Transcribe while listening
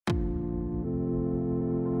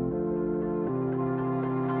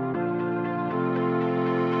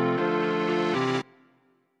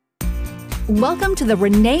Welcome to the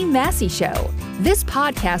Renee Massey Show. This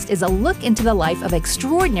podcast is a look into the life of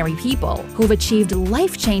extraordinary people who've achieved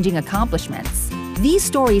life-changing accomplishments. These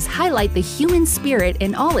stories highlight the human spirit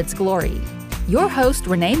in all its glory. Your host,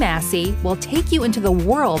 Renee Massey, will take you into the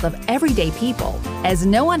world of everyday people as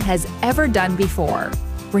no one has ever done before.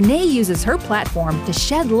 Renee uses her platform to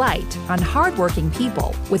shed light on hardworking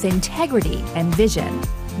people with integrity and vision.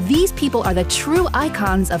 These people are the true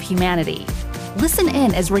icons of humanity. Listen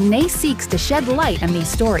in as Renee seeks to shed light on these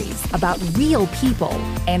stories about real people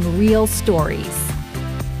and real stories.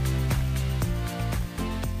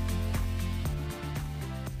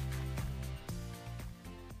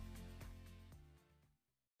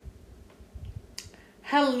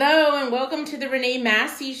 Hello and welcome to the Renee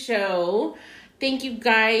Massey Show. Thank you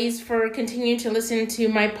guys for continuing to listen to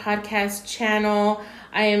my podcast channel.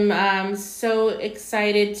 I am so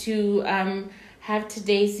excited to have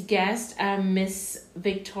today's guest, Miss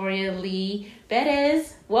Victoria Lee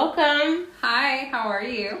Bettis. Welcome. Hi, how are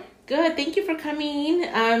you? Good. Thank you for coming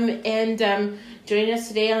and joining us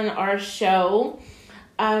today on our show.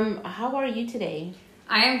 How are you today?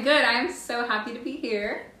 I am good. I'm so happy to be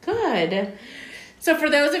here. Good. So for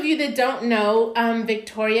those of you that don't know,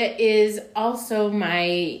 Victoria is also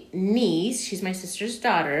my niece. She's my sister's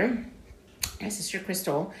daughter, my sister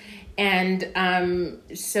Crystal. And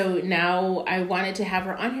so now I wanted to have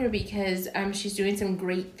her on here because she's doing some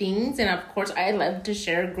great things. And of course, I love to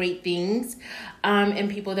share great things and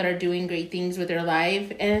people that are doing great things with their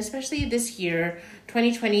life. And especially this year,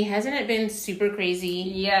 2020, hasn't it been super crazy?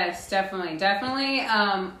 Yes, definitely. Definitely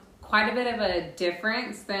quite a bit of a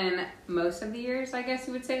difference than most of the years, I guess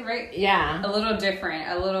you would say, right? Yeah. A little different.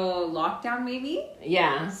 A little lockdown, maybe?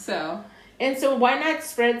 Yeah. So why not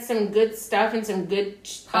spread some good stuff and some good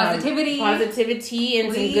positivity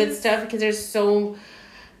and some good stuff, because there's so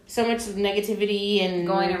much negativity and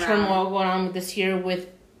turmoil going on this year with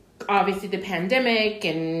obviously the pandemic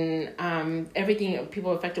and everything,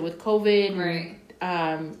 people affected with COVID,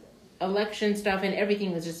 right? Election stuff, and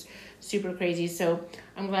everything was just super crazy. So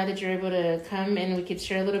I'm glad that you're able to come and we could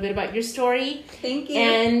share a little bit about your story. Thank you.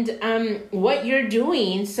 And what you're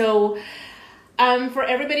doing. So for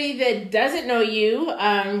everybody that doesn't know you,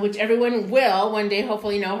 which everyone will one day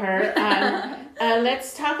hopefully know her,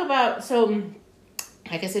 let's talk about, so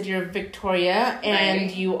like I said, you're Victoria, and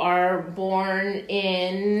right. You are born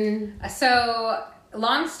in... So,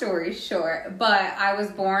 long story short, but I was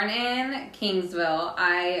born in Kingsville.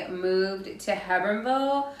 I moved to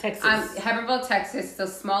Hebbronville, Texas. Hebbronville, Texas. It's a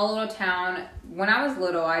small little town. When I was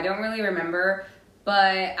little, I don't really remember.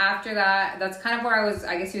 But after that, that's kind of where I was,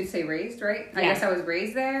 I guess you would say, raised, right? Yeah. I guess I was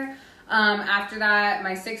raised there. After that,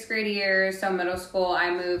 my 6th grade year, so middle school,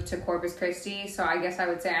 I moved to Corpus Christi. So I guess I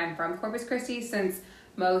would say I'm from Corpus Christi, since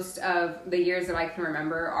most of the years that I can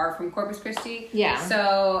remember are from Corpus Christi. Yeah.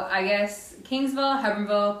 So I guess Kingsville,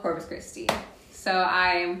 Hebbronville, Corpus Christi. So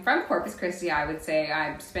I'm from Corpus Christi, I would say.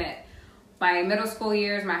 I've spent my middle school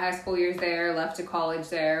years, my high school years there, left to college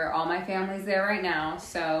there. All my family's there right now.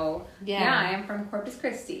 So, yeah I am from Corpus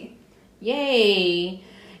Christi. Yay.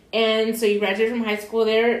 And so you graduated from high school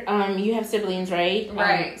there. You have siblings, right?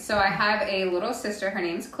 Right. So I have a little sister. Her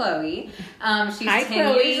name's Chloe. She's hi,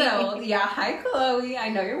 10 Chloe. years old. Yeah, hi, Chloe. I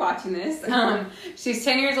know you're watching this. She's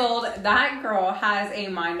 10 years old. That girl has a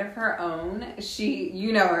mind of her own.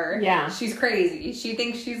 You know her. Yeah. She's crazy. She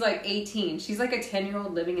thinks she's like 18. She's like a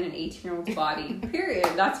 10-year-old living in an 18-year-old's body. Period.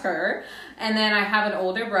 That's her. And then I have an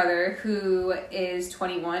older brother who is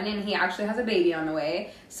 21, and he actually has a baby on the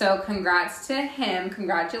way. So congrats to him.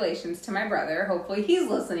 Congratulations to my brother. Hopefully he's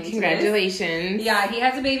listening to this. Congratulations. Yeah, he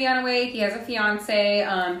has a baby on the way. He has a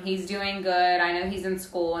fiance. He's doing good. I know he's in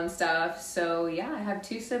school and stuff. So, yeah, I have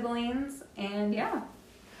 2 siblings, and yeah.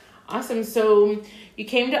 Awesome. So you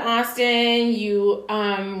came to Austin, you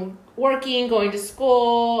working, going to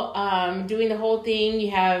school, doing the whole thing. You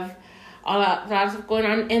have a lot of stuff going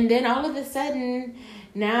on. And then all of a sudden,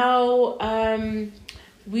 now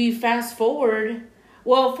we fast forward.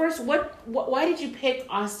 Well, first, why did you pick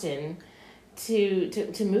Austin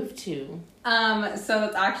to move to? So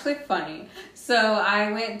it's actually funny. So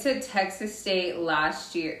I went to Texas State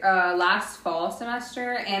last fall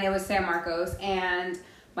semester, and it was San Marcos, and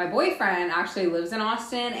my boyfriend actually lives in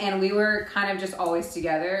Austin, and we were kind of just always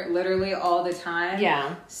together, literally all the time.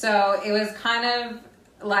 Yeah. So it was kind of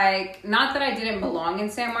like, not that I didn't belong in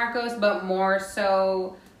San Marcos, but more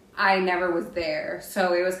so I never was there.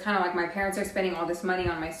 So it was kind of like my parents are spending all this money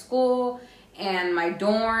on my school and my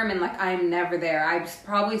dorm, and like I'm never there. I just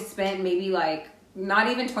probably spent maybe like not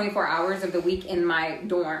even 24 hours of the week in my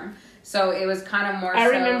dorm. So it was kind of more. I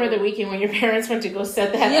remember the weekend when your parents went to go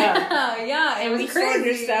set that up. Yeah, and we stored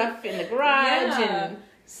your stuff in the garage and.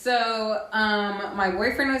 So, my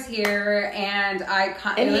boyfriend was here, and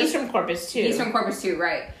he's from Corpus too. He's from Corpus too,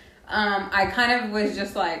 right? I kind of was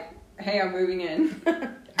just like, "Hey, I'm moving in,"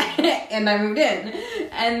 and I moved in.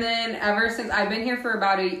 And then ever since I've been here for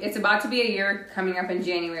it's about to be a year coming up in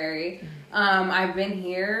January. I've been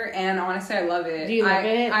here, and honestly, I love it. Do you love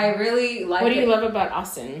it? I really like it. What do you love about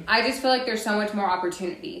Austin? I just feel like there's so much more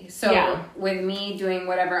opportunity. So with me doing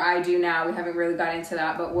whatever I do now, we haven't really got into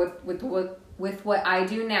that, but with what I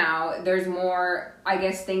do now, there's more, I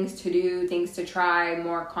guess, things to do, things to try,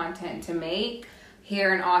 more content to make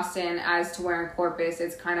here in Austin as to where in Corpus,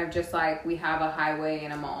 it's kind of just like we have a highway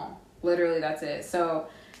and a mall. Literally, that's it. So,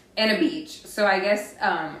 and a beach. So I guess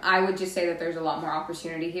I would just say that there's a lot more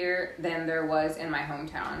opportunity here than there was in my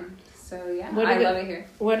hometown. So yeah, I love it here.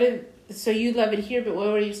 So you love it here, but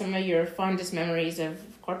what were some of your fondest memories of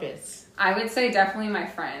Corpus? I would say definitely my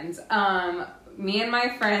friends. Me and my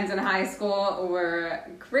friends in high school were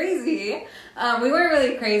crazy. We weren't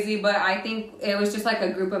really crazy, but I think it was just like a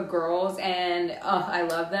group of girls, and I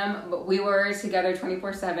love them. But we were together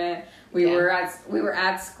 24/7. We were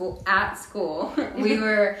at school. We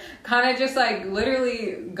were kind of just like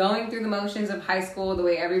literally going through the motions of high school the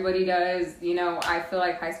way everybody does. You know, I feel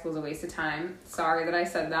like high school is a waste of time. Sorry that I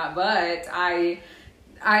said that, but I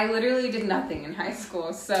literally did nothing in high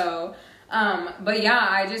school. So. But yeah,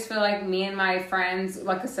 I just feel like me and my friends,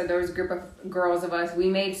 like I said, there was a group of girls of us. We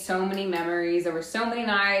made so many memories. There were so many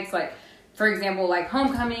nights, like, for example, like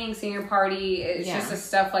homecoming, senior party. It's just the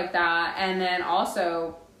stuff like that. And then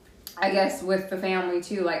also, I guess with the family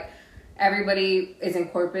too, like everybody is in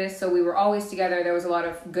Corpus. So we were always together. There was a lot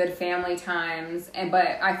of good family times.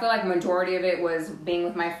 But I feel like majority of it was being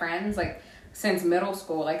with my friends, like, since middle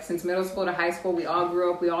school to high school, we all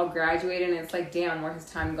grew up, we all graduated, and it's like, damn, where has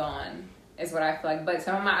time gone? Is what I feel like. But I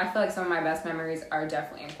feel like some of my best memories are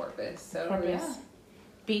definitely in Corpus. So Corpus. Yeah.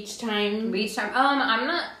 Beach time. I'm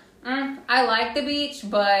not. I like the beach,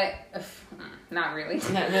 but not really.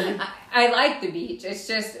 Not really. I like the beach. It's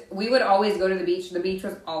just we would always go to the beach. The beach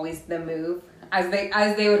was always the move, as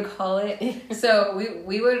they would call it. So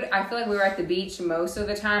we would. I feel like we were at the beach most of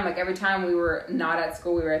the time. Like every time we were not at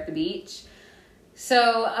school, we were at the beach.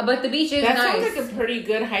 So, but the beach is nice. That sounds like a pretty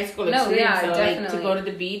good high school experience. No, yeah, though, definitely. Like, to go to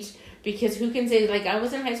the beach. Because who can say, like, I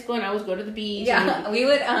was in high school and I would go to the beach. Yeah, we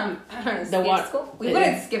would skip school. We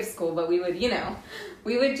wouldn't skip school, but we would,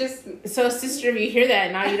 we would just... So, sister, if you hear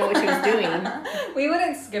that, now you know what she was doing. We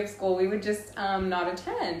wouldn't skip school. We would just not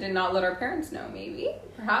attend and not let our parents know, maybe,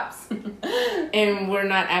 perhaps. And we're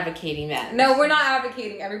not advocating that. No, we're not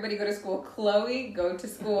advocating everybody go to school. Chloe, go to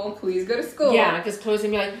school. Please go to school. Yeah, because Chloe's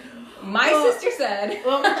going to be like... My sister said...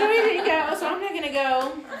 Well, Joey didn't go, so I'm not going to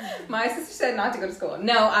go. My sister said not to go to school.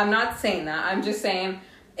 No, I'm not saying that. I'm just saying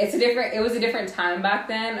it was a different time back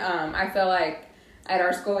then. I feel like at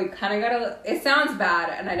our school we kind of it sounds bad,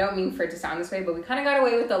 and I don't mean for it to sound this way, but we kind of got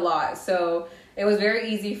away with a lot. So it was very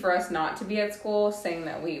easy for us not to be at school, saying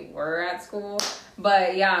that we were at school.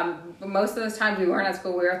 But yeah, most of those times we weren't at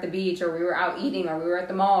school. We were at the beach, or we were out eating, or we were at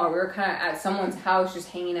the mall, or we were kind of at someone's house just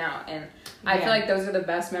hanging out. And I feel like those are the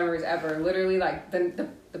best memories ever. Literally, like the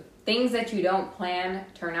things that you don't plan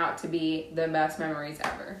turn out to be the best memories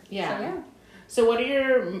ever. Yeah. So what are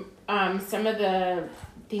your some of the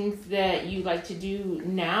things that you like to do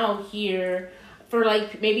now here for,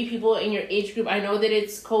 like, maybe people in your age group? I know that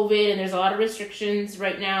it's COVID and there's a lot of restrictions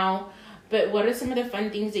right now, but what are some of the fun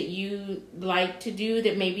things that you like to do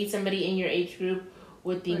that maybe somebody in your age group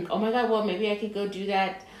would think, oh my God, well, maybe I could go do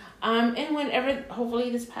that? And whenever, hopefully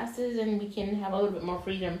this passes and we can have a little bit more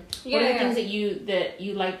freedom. What are the things that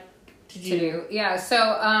you like to do? Yeah, so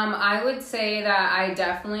I would say that I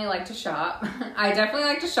definitely like to shop. I definitely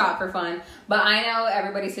like to shop for fun, but I know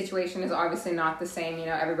everybody's situation is obviously not the same.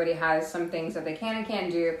 Everybody has some things that they can and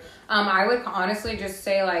can't do. I would honestly just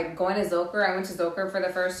say, like, going to Zilker. I went to Zilker for the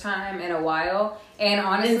first time in a while, and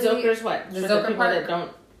honestly, and Zilker's what? The Zilker Park. That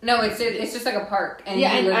don't. No, it's just like a park. And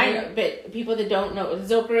I know, but people that don't know,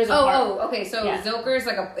 Zilker is a park. Oh, okay. So Zilker is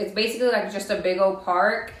it's basically like just a big old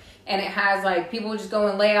park, and it has, like, people just go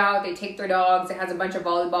and lay out. They take their dogs. It has a bunch of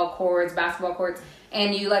volleyball courts, basketball courts,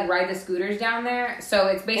 and you, like, ride the scooters down there. So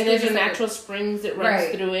it's basically, and there's natural springs that runs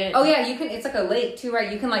through it. Oh yeah, you can. It's like a lake too,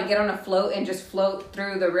 right? You can, like, get on a float and just float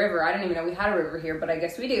through the river. I didn't even know we had a river here, but I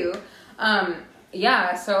guess we do.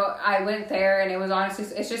 Yeah. So I went there, and it was honestly,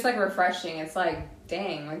 it's just, like, refreshing. It's like,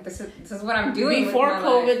 dang, like, this is what I'm doing. Before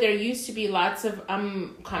COVID, there used to be lots of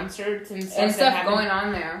concerts and stuff going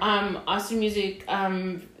on there. Austin Music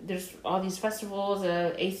there's all these festivals,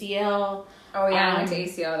 ACL. Oh yeah, I went to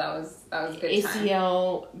ACL. That was a good time.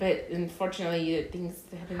 ACL, but unfortunately things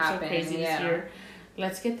have been so crazy this year.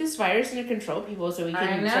 Let's get this virus under control, people, so we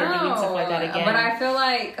can start doing stuff like that again. But I feel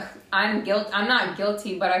like I'm not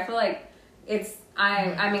guilty, but I feel like it's.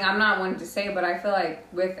 I mean, I'm not one to say, but I feel like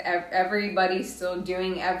with everybody still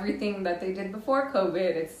doing everything that they did before COVID,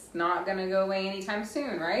 it's not going to go away anytime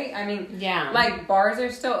soon, right? I mean, like bars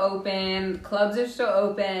are still open, clubs are still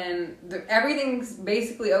open, everything's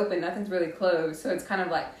basically open, nothing's really closed, so it's kind of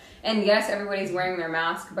like, and yes, everybody's wearing their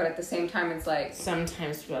mask, but at the same time, it's like...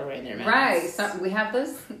 Sometimes people are wearing their masks. Right, we have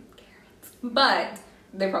those, but...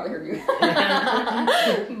 They probably heard you.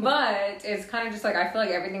 But it's kind of just like, I feel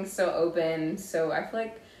like everything's so open. So I feel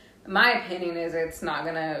like my opinion is it's not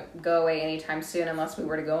going to go away anytime soon unless we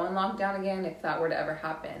were to go on lockdown again, if that were to ever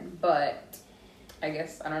happen. But I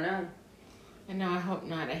guess, I don't know. I know, I hope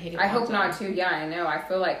not. I hate it. I hope not too. Yeah, I know. I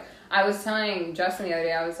feel like, I was telling Justin the other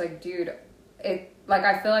day, I was like, dude, I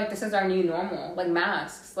feel like this is our new normal. Like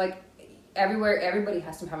masks. Like everywhere, everybody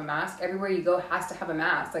has to have a mask. Everywhere you go has to have a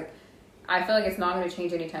mask. Like, I feel like it's not going to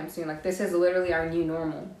change anytime soon. Like, this is literally our new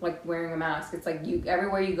normal, like, wearing a mask. It's like,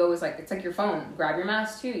 everywhere you go is like, it's like your phone. Grab your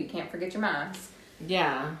mask, too. You can't forget your mask.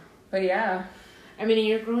 Yeah. But, yeah. I mean,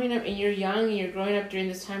 you're growing up, and you're young, and you're growing up during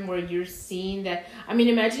this time where you're seeing that. I mean,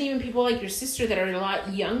 imagine even people like your sister that are a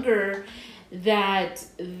lot younger, that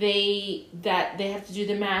they have to do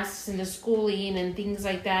the masks and the schooling and things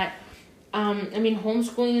like that. I mean,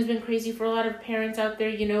 homeschooling has been crazy for a lot of parents out there,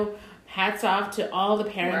 you know. Hats off to all the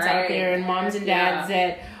parents out there, and moms and dads,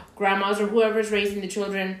 that grandmas or whoever's raising the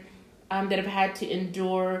children, that have had to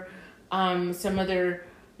endure some of their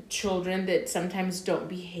children that sometimes don't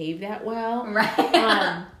behave that well.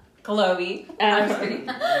 Right. Chloe. I'm just kidding.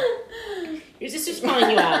 Your sister's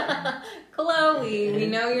calling you out. Chloe, we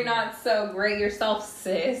know you're not so great yourself,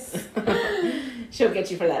 sis. She'll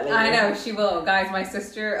get you for that later. I know, she will. Guys, my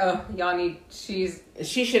sister,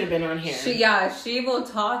 she should have been on here. She will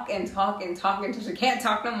talk and talk and talk until she can't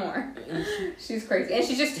talk no more. She's crazy. And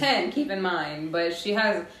she's just 10, keep in mind. But she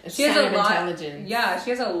has a lot. Intelligence. Yeah,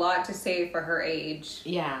 she has a lot to say for her age.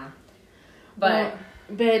 Yeah.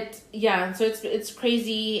 But yeah, so it's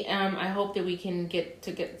crazy. I hope that we can get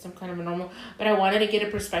some kind of a normal. But I wanted to get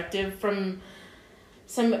a perspective from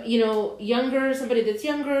somebody that's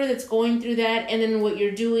younger, that's going through that, and then what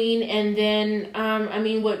you're doing, and then I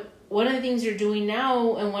mean, one of the things you're doing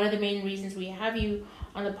now, and one of the main reasons we have you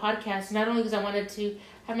on the podcast, not only because I wanted to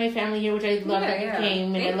have my family here, which I love that you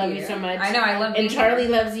came, and I love you so much. I know, I love you. And Charlie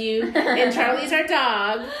loves you, and Charlie's our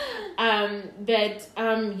dog. But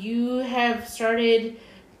you have started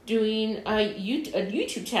doing a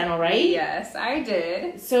YouTube channel, right? Yes, I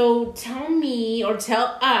did. So tell me, or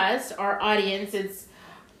tell us, our audience, it's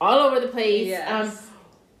all over the place. Yes.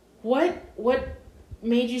 What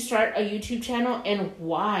made you start a YouTube channel, and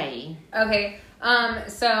why? Okay.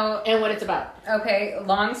 And what it's about. Okay,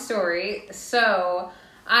 long story. So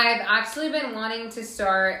I've actually been wanting to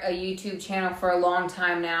start a YouTube channel for a long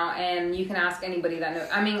time now, and you can ask anybody that knows.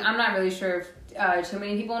 I mean, I'm not really sure if too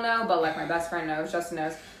many people know, but like my best friend knows, Justin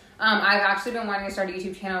knows. I've actually been wanting to start a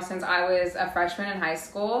YouTube channel since I was a freshman in high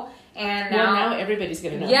school, and now everybody's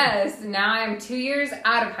gonna know. Yes, now I'm 2 years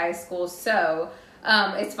out of high school, so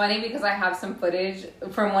it's funny because I have some footage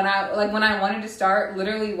from when I wanted to start,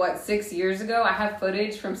 literally 6 years ago. I have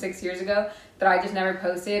footage from 6 years ago that I just never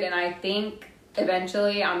posted, and I think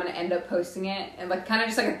eventually I'm gonna end up posting it, and like kind of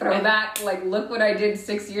just like a throwback, like look what I did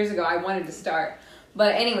 6 years ago. I wanted to start.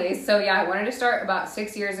 But anyways, so yeah, I wanted to start about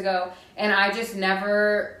 6 years ago, and I just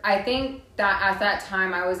never, I think that at that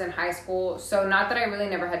time I was in high school, so not that I really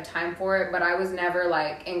never had time for it, but I was never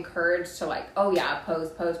like encouraged to like, oh yeah,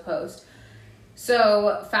 post.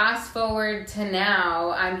 So fast forward to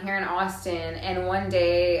now, I'm here in Austin, and one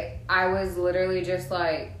day I was literally just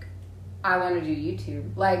like, I want to do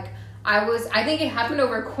YouTube. Like, I think it happened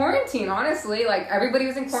over quarantine, honestly. Like, everybody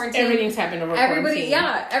was in quarantine. Everything's happened over quarantine.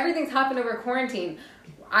 Yeah, everything's happened over quarantine.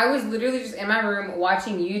 I was literally just in my room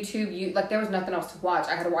watching YouTube. Like, there was nothing else to watch.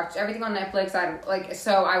 I had to watch everything on Netflix.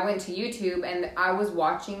 So I went to YouTube, and I was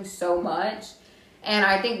watching so much. And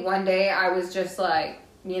I think one day I was just like,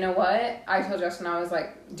 you know what? I told Justin, I was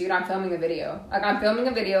like, dude, I'm filming a video. Like, I'm filming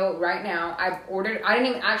a video right now. My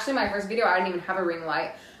first video, I didn't even have a ring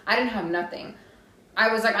light. I didn't have nothing.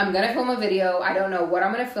 I was like, I'm going to film a video. I don't know what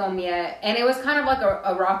I'm going to film yet. And it was kind of like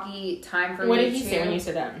a rocky time for me. What did he say when you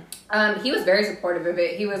said that? He was very supportive of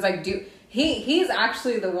it. He was like, dude, he's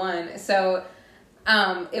actually the one. So,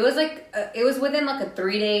 it was like, it was within like a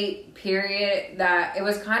 3-day period that it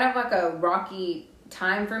was kind of like a rocky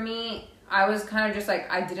time for me. I was kind of just like,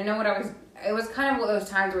 I didn't know what I was, it was kind of one of those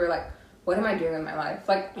times where like, what am I doing with my life?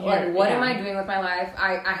 Like what am I doing with my life?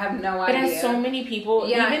 I have no idea. But as so many people,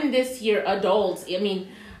 even this year, adults, I mean,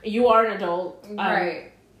 you are an adult.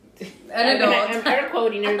 Right. An adult. I'm air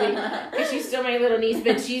quoting everybody because she's still my little niece,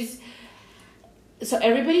 but so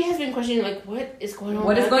everybody has been questioning, like, what is going on?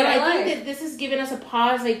 What is going on? I think that this has given us a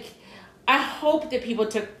pause. Like, I hope that people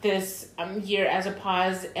took this year as a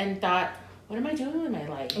pause and thought, what am I doing with my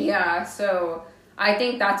life? Yeah, so I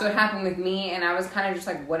think that's what happened with me, and I was kind of just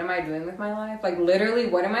like, what am I doing with my life? Like, literally,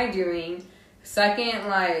 what am I doing? Second,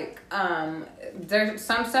 like, there's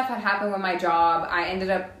some stuff had happened with my job. I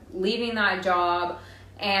ended up leaving that job,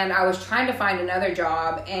 and I was trying to find another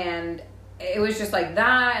job, and it was just like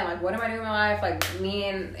that, and like, what am I doing with my life? Like,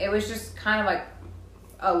 it was just kind of like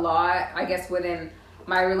a lot, I guess, within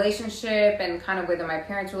my relationship and kind of within my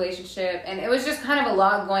parents' relationship, and it was just kind of a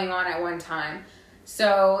lot going on at one time.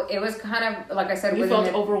 So it was kind of, like I said, you felt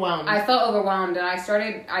overwhelmed. I felt overwhelmed, and I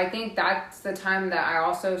think that's the time that I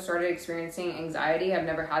also started experiencing anxiety. I've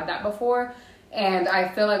never had that before, and I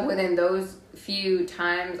feel like within those few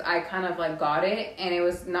times I kind of like got it, and it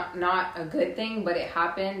was not a good thing, but it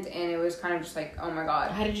happened, and it was kind of just like, oh my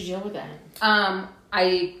God. How did you deal with that?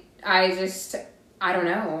 I don't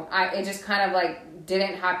know. It just kind of like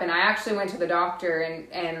didn't happen. I actually went to the doctor,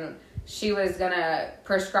 and she was gonna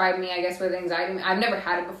prescribe me, I guess, with anxiety. I've never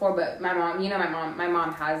had it before, but my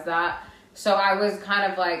mom has that. So I was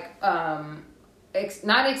kind of like,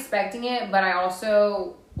 not expecting it, but I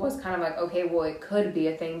also was kind of like, okay, well, it could be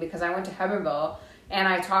a thing, because I went to Heberville, and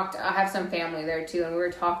I have some family there too, and we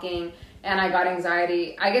were talking, and I got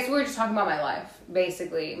anxiety. I guess we were just talking about my life,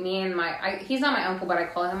 basically. Me and he's not my uncle, but I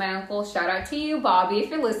call him my uncle. Shout out to you, Bobby, if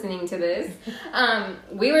you're listening to this.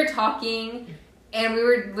 We were talking, and we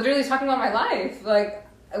were literally talking about my life. Like,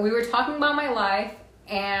 we were talking about my life,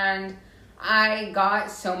 and I got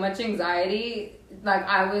so much anxiety. Like,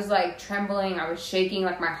 I was like trembling, I was shaking,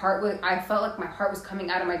 like I felt like my heart was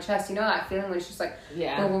coming out of my chest. You know that feeling when it's just like,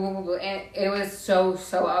 yeah. Blah, blah, blah, blah. And it was so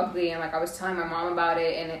ugly. And like, I was telling my mom about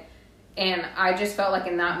it, and I just felt like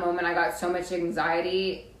in that moment I got so much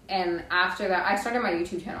anxiety. And after that, I started my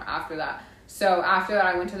YouTube channel after that. So after that,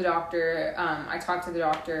 I went to the doctor. I talked to the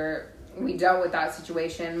doctor. We dealt with that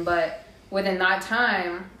situation, but within that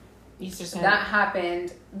time, that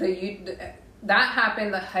happened. That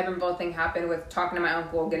happened. The Heberville thing happened with talking to my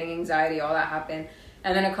uncle, getting anxiety. All that happened,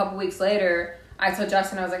 and then a couple weeks later, I told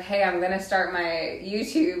Justin, I was like, "Hey, I'm gonna start my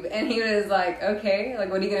YouTube," and he was like, "Okay,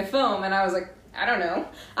 like, what are you gonna film?" And I was like, "I don't know.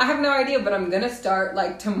 I have no idea, but I'm gonna start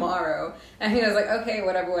like tomorrow." And he was like, "Okay,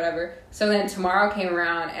 whatever." So then tomorrow came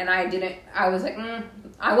around, and I was like,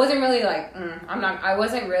 I wasn't really like, I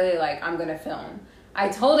wasn't really like, I'm gonna film. I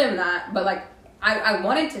told him that, but like, I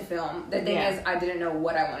wanted to film. The thing is, I didn't know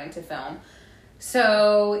what I wanted to film.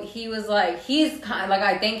 So he was like, he's kind of like,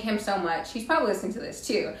 I thank him so much. He's probably listening to this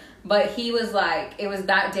too. But he was like, it was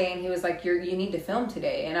that day, and he was like, you need to film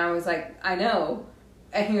today. And I was like, I know.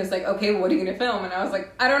 And he was like, okay, what are you going to film? And I was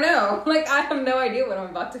like, I don't know. Like, I have no idea what I'm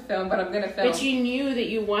about to film, but I'm going to film. But you knew that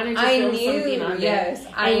you wanted to film something on yes,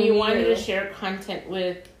 there. And you wanted to share content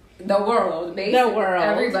with the world, basically. The world.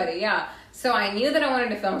 Everybody, yeah. So I knew that I wanted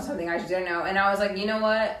to film something. I just didn't know. And I was like, you know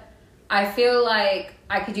what? I feel like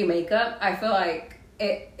I could do makeup. I feel like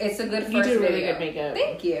it's a good first video. You do really good makeup.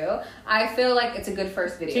 Thank you. I feel like it's a good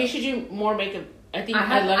first video. So you should do more makeup. I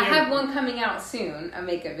have one coming out soon, a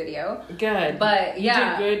makeup video. Good. But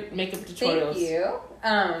yeah. You do good makeup tutorials. Thank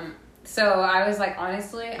you. So I was like,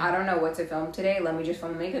 honestly, I don't know what to film today. Let me just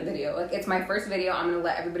film a makeup video. Like, it's my first video. I'm going to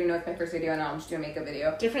let everybody know it's my first video, and I'm just doing a makeup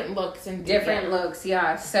video. Different looks. Looks,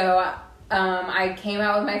 yeah. So I came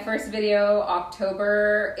out with my first video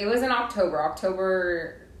October. It was in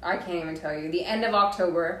October, I can't even tell you. The end of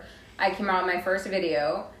October, I came out with my first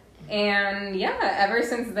video. And yeah, ever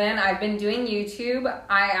since then, I've been doing YouTube.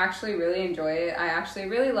 I actually really enjoy it. I actually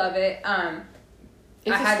really love it.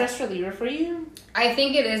 It's a stress reliever for you? I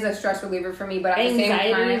think it is a stress reliever for me, but at the same time...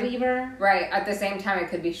 Anxiety reliever? Right. At the same time, it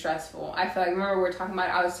could be stressful. I feel like, remember we were talking about...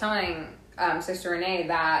 I was telling Sister Renee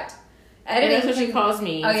that... Editing, that's what she calls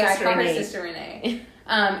me. Oh yeah, I call her Sister Renee.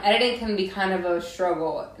 Editing can be kind of a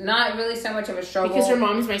struggle. Not really so much of a struggle. Because her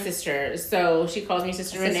mom's my sister, so she calls me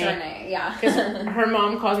Sister Renee. Sister Renee, yeah. Because her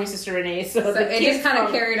mom calls me Sister Renee, so the it just kind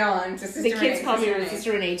of carried on to Sister Renee. The kids call me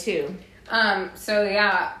Sister Renee too. So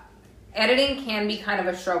yeah, editing can be kind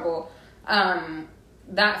of a struggle.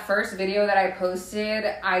 That first video that I posted,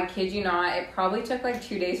 I kid you not, it probably took like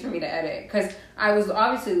 2 days for me to edit. Because I was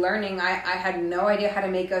obviously learning. I had no idea how to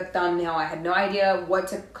make a thumbnail. I had no idea what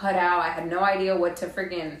to cut out. I had no idea what to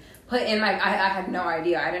freaking put in my... I had no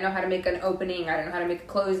idea. I didn't know how to make an opening. I didn't know how to make a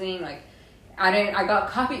closing. Like, I got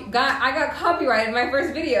copyrighted in my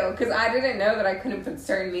first video because I didn't know that I couldn't put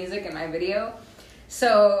certain music in my video.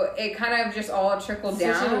 So it kind of just all trickled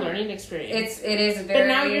down. Such a learning experience. It is very. But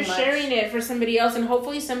now you're sharing it for somebody else, and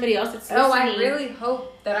hopefully somebody else that's listening. Oh, I really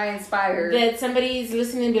hope that I inspire. That somebody's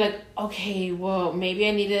listening and be like, okay, well, maybe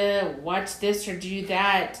I need to watch this or do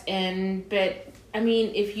that. But I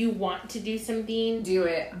mean, if you want to do something, do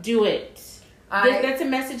it. Do it. That's a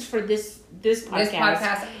message for this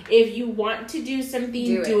podcast. If you want to do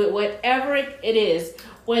something, do it. Whatever it is.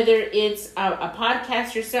 Whether it's a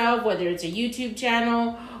podcast yourself, whether it's a YouTube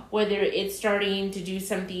channel, whether it's starting to do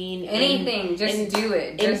something. Anything, just do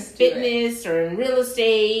it. Just in fitness or in real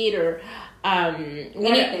estate or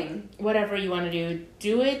anything. Whatever you want to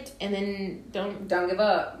do it, and then don't give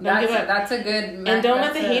up. That's a good. And don't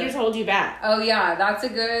let the haters hold you back. Oh yeah, that's a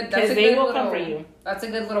good. Because they will come for you. That's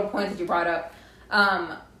a good little point that you brought up.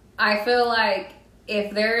 I feel like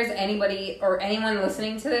if there's anybody or anyone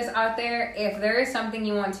listening to this out there, if there is something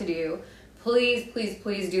you want to do, please, please,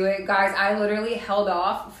 please do it. Guys, I literally held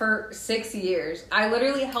off for 6 years. I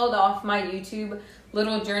literally held off my YouTube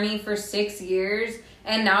little journey for 6 years.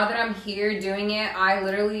 And now that I'm here doing it, I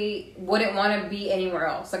literally wouldn't want to be anywhere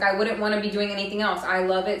else. Like, I wouldn't want to be doing anything else. I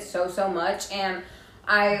love it so, so much. And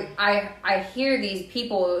I hear these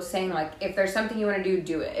people saying, like, if there's something you want to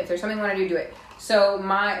do it. If there's something you want to do it. So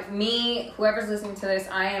whoever's listening to this,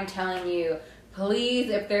 I am telling you, please,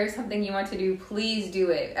 if there's something you want to do, please do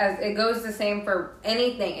it. As it goes the same for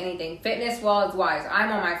anything. Fitness, wise. I'm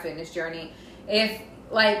on my fitness journey. If,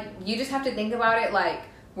 like, you just have to think about it, like,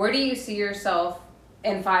 where do you see yourself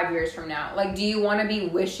in 5 years from now? Like, do you want to be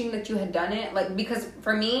wishing that you had done it? Like, because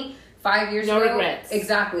for me, 5 years ago. No regrets.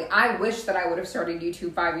 Exactly. I wish that I would have started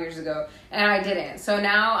YouTube 5 years ago, and I didn't. So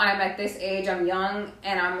now I'm at this age, I'm young,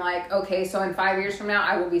 and I'm like, okay, so in 5 years from now,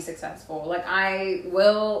 I will be successful. Like, I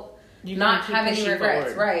will not have any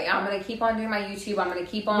regrets. Forward. Right. I'm going to keep on doing my YouTube. I'm going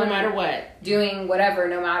to keep on. No matter what. Doing whatever,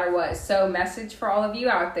 no matter what. So message for all of you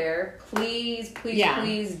out there, please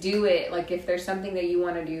do it. Like, if there's something that you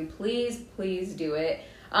want to do, please do it.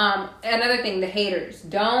 Another thing, the haters.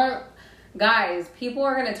 Guys, people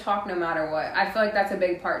are going to talk no matter what. I feel like that's a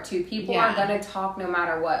big part too. People are going to talk no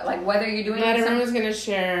matter what. Like, whether you're doing not everyone's going to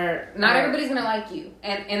share. Not everybody's going to like you.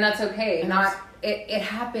 And that's okay. It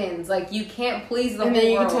happens. Like, you can't please the whole world. And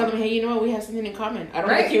then you can tell them, hey, you know what? We have something in common. I don't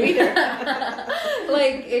like you either.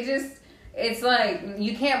 Like, it's like,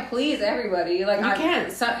 you can't please everybody. Like, you can't.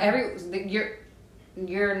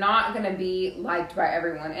 You're not going to be liked by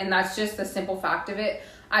everyone. And that's just the simple fact of it.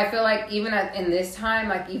 I feel like even in this time,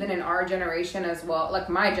 like even in our generation as well, like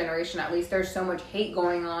my generation at least, there's so much hate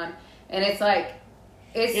going on. And it's like,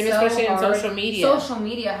 especially in social media. Social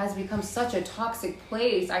media has become such a toxic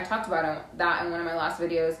place. I talked about that in one of my last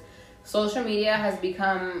videos. Social media has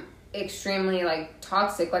become extremely like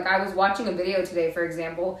toxic. Like, I was watching a video today, for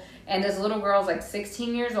example, and this little girl's like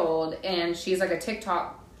 16 years old, and she's like a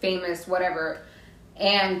TikTok famous whatever.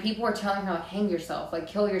 And people were telling her, like, hang yourself, like,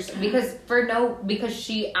 kill yourself. Because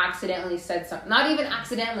she accidentally said something. Not even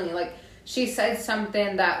accidentally. Like, she said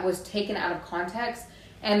something that was taken out of context.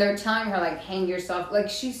 And they're telling her, like, hang yourself. Like,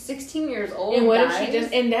 she's 16 years old. And what if she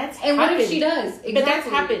does? And that's happened. And what if she does? Exactly. But that's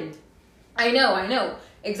happened. I know.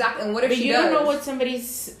 Exactly. And what if she does? But you don't know what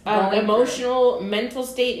somebody's emotional, mental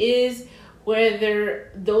state is. Whether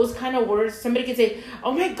those kind of words, somebody could say,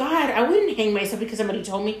 oh my God, I wouldn't hang myself because somebody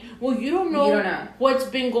told me. Well, you don't know what's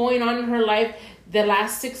been going on in her life the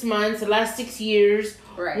last 6 months, the last 6 years,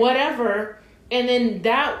 whatever. And then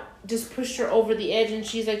that just pushed her over the edge, and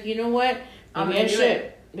she's like, you know what? Maybe I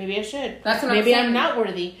should. Maybe I should. That's what Maybe I'm saying. I'm not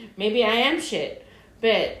worthy. Maybe I am shit.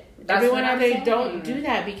 But everyone out there, don't do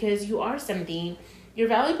that, because you are something. You're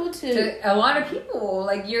valuable to a lot of people,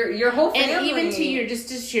 like your whole family, and even to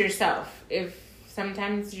yourself. If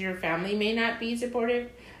sometimes your family may not be supportive,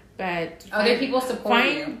 but other people support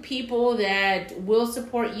you. Find people that will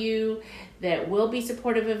support you, that will be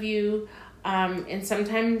supportive of you, and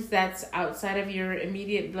sometimes that's outside of your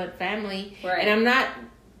immediate blood family. Right. And I'm not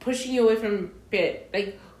pushing you away from it.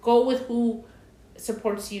 Like, go with who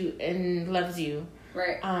supports you and loves you.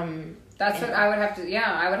 Right. That's what I would have to.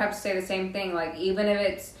 Yeah, I would have to say the same thing. Like, even if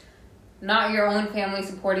it's not your own family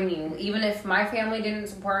supporting you, even if my family didn't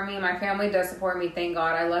support me, my family does support me. Thank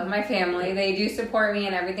God, I love my family. They do support me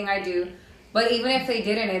in everything I do. But even if they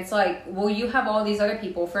didn't, it's like, well, you have all these other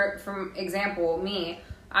people. For example, me,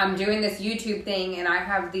 I'm doing this YouTube thing, and I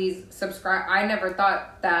have these I never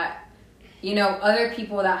thought that, other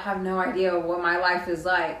people that have no idea what my life is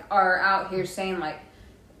like are out here saying, like,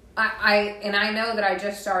 I know that I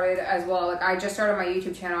just started as well. Like, I just started my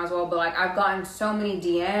YouTube channel as well, but like, I've gotten so many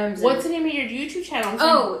DMs. What's the name of your YouTube channel?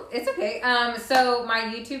 Oh, it's okay. So my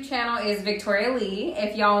YouTube channel is Victoria Lee.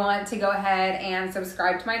 If y'all want to go ahead and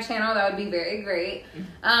subscribe to my channel, that would be very great.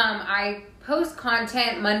 I post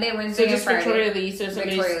content Monday, Wednesday, and Friday. Victoria Lee. So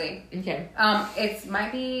Victoria Lee. Okay.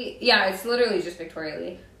 It's literally just Victoria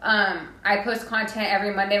Lee. I post content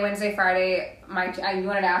every Monday, Wednesday, Friday. You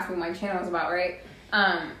wanted to ask me what my channel is about, right?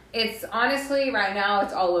 It's honestly, right now,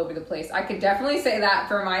 it's all over the place. I could definitely say that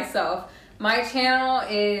for myself. My channel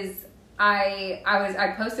is,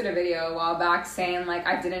 I posted a video a while back saying, like,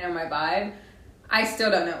 I didn't know my vibe. I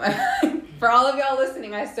still don't know my vibe. For all of y'all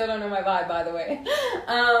listening, I still don't know my vibe, by the way.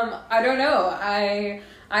 I don't know. I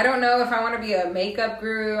don't know if I want to be a makeup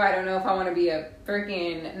guru. I don't know if I want to be a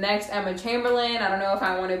freaking next Emma Chamberlain. I don't know if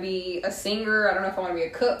I want to be a singer. I don't know if I want to be a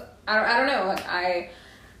cook. I don't know.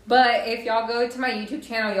 But if y'all go to my YouTube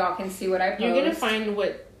channel, y'all can see what I post. You're gonna find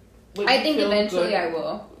what I think eventually I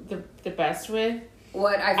will. The best with.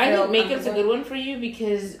 What I think makeup's a good one for you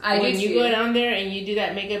because when you go down there and you do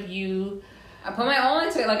that makeup, I put my all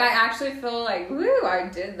into it. Like, I actually feel like, woo, I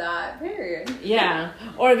did that. Period. Yeah.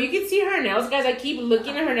 Or if you can see her nails, guys, I keep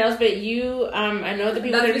looking at her nails, but I know the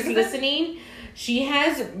people that are just listening. She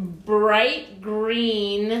has bright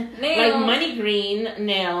green, nails. like money green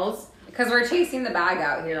nails. Because we're chasing the bag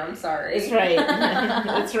out here. I'm sorry. It's right.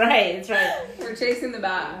 It's right. We're chasing the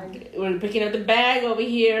bag. We're picking up the bag over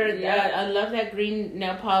here. Yeah. I love that green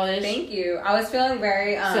nail polish. Thank you. I was feeling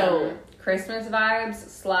very Christmas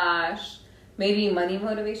vibes / maybe money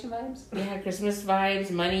motivation vibes. Yeah, Christmas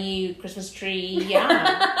vibes, money, Christmas tree.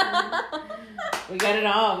 Yeah. We got it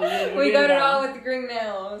all. We got it all with the green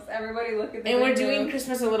nails. Everybody look at the And green we're doing nails.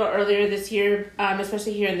 Christmas a little earlier this year,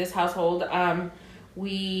 especially here in this household.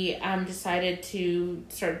 We decided to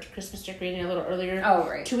start Christmas decorating a little earlier. Oh,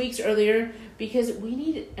 right. 2 weeks earlier because we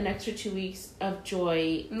need an extra 2 weeks of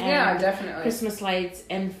joy. Yeah, and definitely. Christmas lights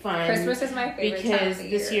and fun. Christmas is my favorite time of the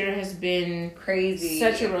year. This year has been crazy.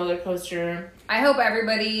 Such a roller coaster. I hope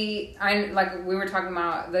everybody, like we were talking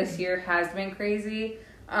about, this year has been crazy.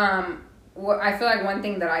 I feel like one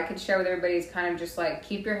thing that I could share with everybody is kind of just like,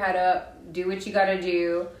 keep your head up, do what you gotta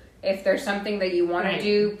do. If there's something that you want to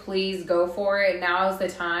do, please go for it. Now is the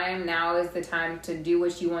time. Now is the time to do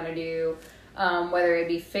what you want to do. Whether it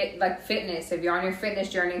be fitness. If you're on your fitness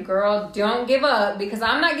journey, girl, don't give up, because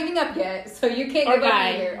I'm not giving up yet. So you can't give up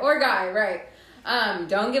either. Or guy, right.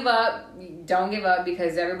 Don't give up. Don't give up,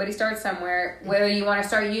 because everybody starts somewhere. Whether you want to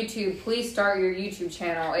start YouTube, please start your YouTube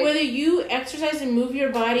channel. Whether you exercise and move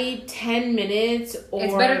your body 10 minutes or...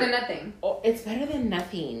 It's better than nothing. It's better than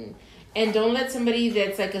nothing. And don't let somebody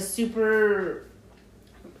that's like a super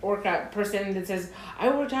workout person that says, I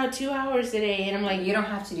worked out 2 hours today. And I'm like... You don't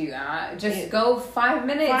have to do that. Just go 5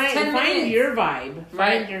 minutes, 10 minutes. Find your vibe.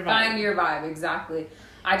 Find your vibe, exactly.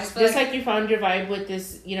 I just feel like you found your vibe with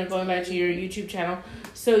this, going back to your YouTube channel.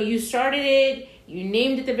 So you started it, you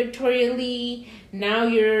named it the Victoria Lee. Now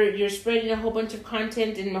you're spreading a whole bunch of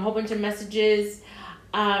content and a whole bunch of messages.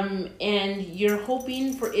 And you're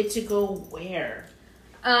hoping for it to go where?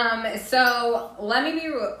 So let me be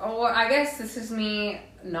real. I guess this is me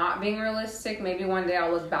not being realistic. Maybe one day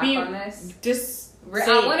I'll look back on this.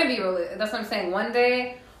 I want to be realistic. That's what I'm saying. One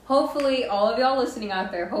day, hopefully, all of y'all listening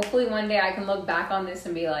out there, hopefully one day I can look back on this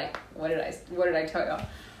and be like, what did I tell y'all?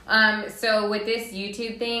 So with this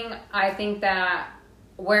YouTube thing, I think that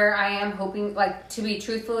where I am hoping, like, to be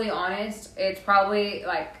truthfully honest, it's probably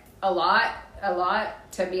like a lot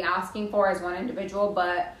to be asking for as one individual,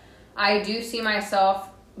 but I do see myself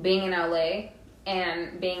being in LA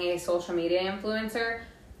and being a social media influencer.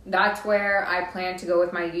 That's where I plan to go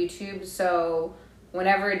with my YouTube. So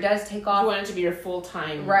whenever it does take off... You want it to be your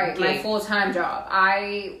full-time Right, gig. my full-time job.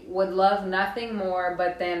 I would love nothing more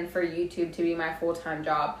but then for YouTube to be my full-time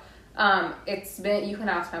job. It's been... You can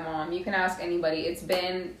ask my mom. You can ask anybody. It's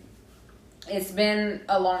been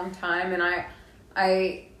a long time, and I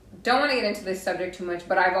don't want to get into this subject too much,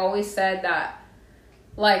 but I've always said that,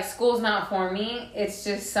 like, school's not for me. It's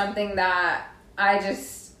just something that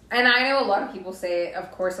and I know a lot of people say it.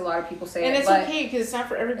 Of course, a lot of people say and it. it's but okay, because it's not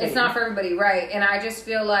for everybody. It's not for everybody, right. And I just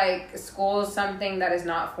feel like school is something that is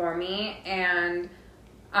not for me. And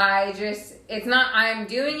I'm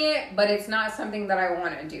doing it, but it's not something that I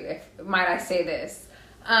want to do, might I say this.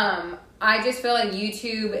 I just feel like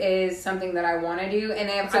YouTube is something that I want to do, and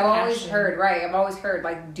I've always heard,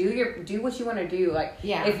 like, do what you want to do. Like,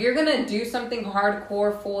 if you're gonna do something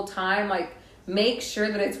hardcore full time, like, make sure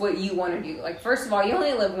that it's what you want to do. Like, first of all, you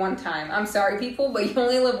only live one time. I'm sorry, people, but you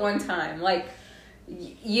only live one time. Like,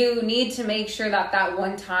 you need to make sure that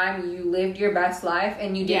one time you lived your best life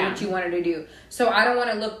and you did what you wanted to do. So I don't want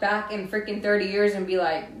to look back in freaking 30 years and be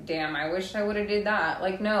like, damn, I wish I would have did that.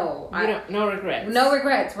 Like, no. No regrets. No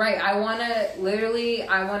regrets, right. I want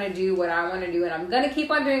to do what I want to do, and I'm going to keep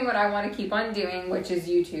on doing what I want to keep on doing, which is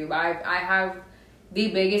YouTube. I have the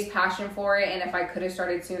biggest passion for it, and if I could have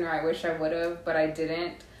started sooner, I wish I would have, but I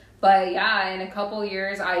didn't. But yeah, in a couple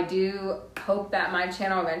years, I do hope that my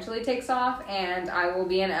channel eventually takes off, and I will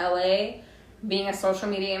be in LA being a social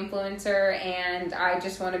media influencer, and I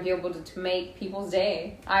just want to be able to make people's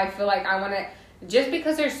day. I feel like I want to, just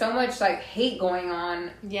because there's so much like hate going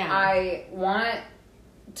on, I want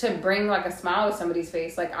to bring like a smile to somebody's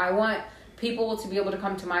face. Like, I want people to be able to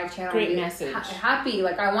come to my channel and be message. Happy.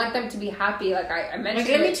 Like, I want them to be happy. Like, I mentioned,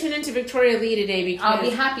 like, let me tune into Victoria Lee today because I'll be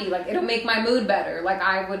happy. Like, it'll make my mood better. Like,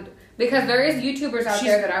 I would, because there is YouTubers out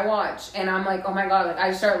there that I watch, and I'm like, oh my God, like,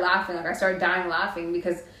 I start laughing. Like, I start dying laughing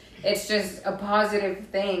because it's just a positive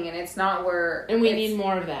thing, and it's not where... And we need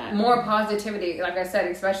more of that. More positivity. Like I said,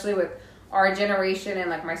 especially with our generation and,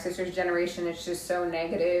 like, my sister's generation, it's just so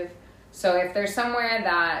negative. So if there's somewhere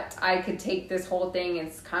that I could take this whole thing,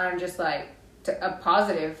 it's kind of just like a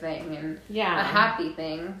positive thing and a happy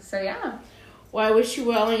thing. So yeah. Well, I wish you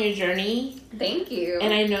well on your journey. Thank you.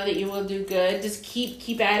 And I know that you will do good. Just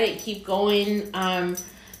keep at it. Keep going.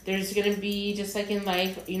 There's going to be, just like in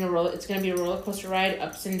life, you know, it's going to be a roller coaster ride,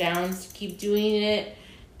 ups and downs. Keep doing it.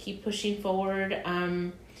 Keep pushing forward.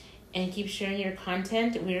 And keep sharing your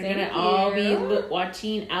content. We're going to all be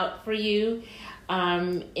watching out for you.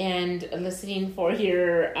 And listening for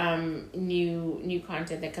your new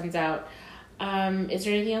content that comes out. Is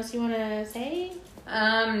there anything else you want to say?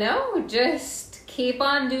 No, just keep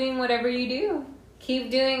on doing whatever you do.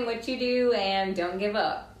 Keep doing what you do and don't give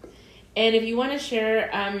up. And if you want to share,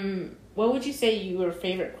 what would you say your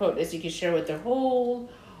favorite quote is you can share with the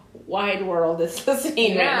whole wide world that's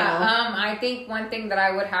listening right now? I think one thing that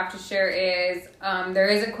I would have to share is, there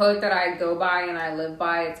is a quote that I go by and I live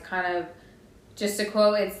by. It's kind of just a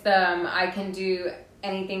quote. It's I can do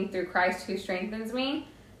anything through Christ who strengthens me.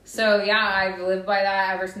 So yeah, I've lived by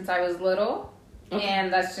that ever since I was little. Okay.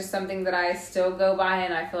 And that's just something that I still go by,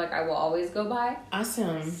 and I feel like I will always go by.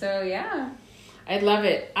 Awesome. So yeah. I love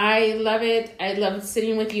it. I love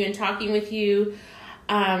sitting with you and talking with you.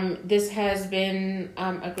 This has been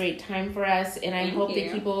a great time for us, and I hope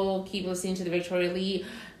that people keep listening to the Victoria Lee.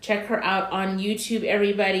 Check her out on YouTube,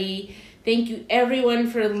 everybody. Thank you,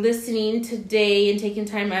 everyone, for listening today and taking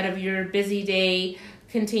time out of your busy day.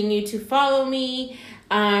 Continue to follow me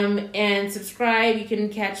and subscribe. You can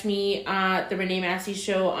catch me at The Renee Massey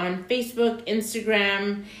Show on Facebook,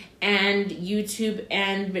 Instagram, and YouTube.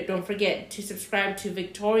 And don't forget to subscribe to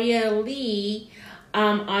Victoria Lee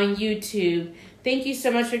on YouTube. Thank you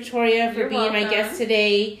so much, Victoria, for being my guest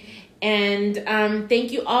today. And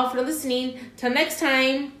thank you all for listening. Till next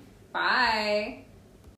time. Bye.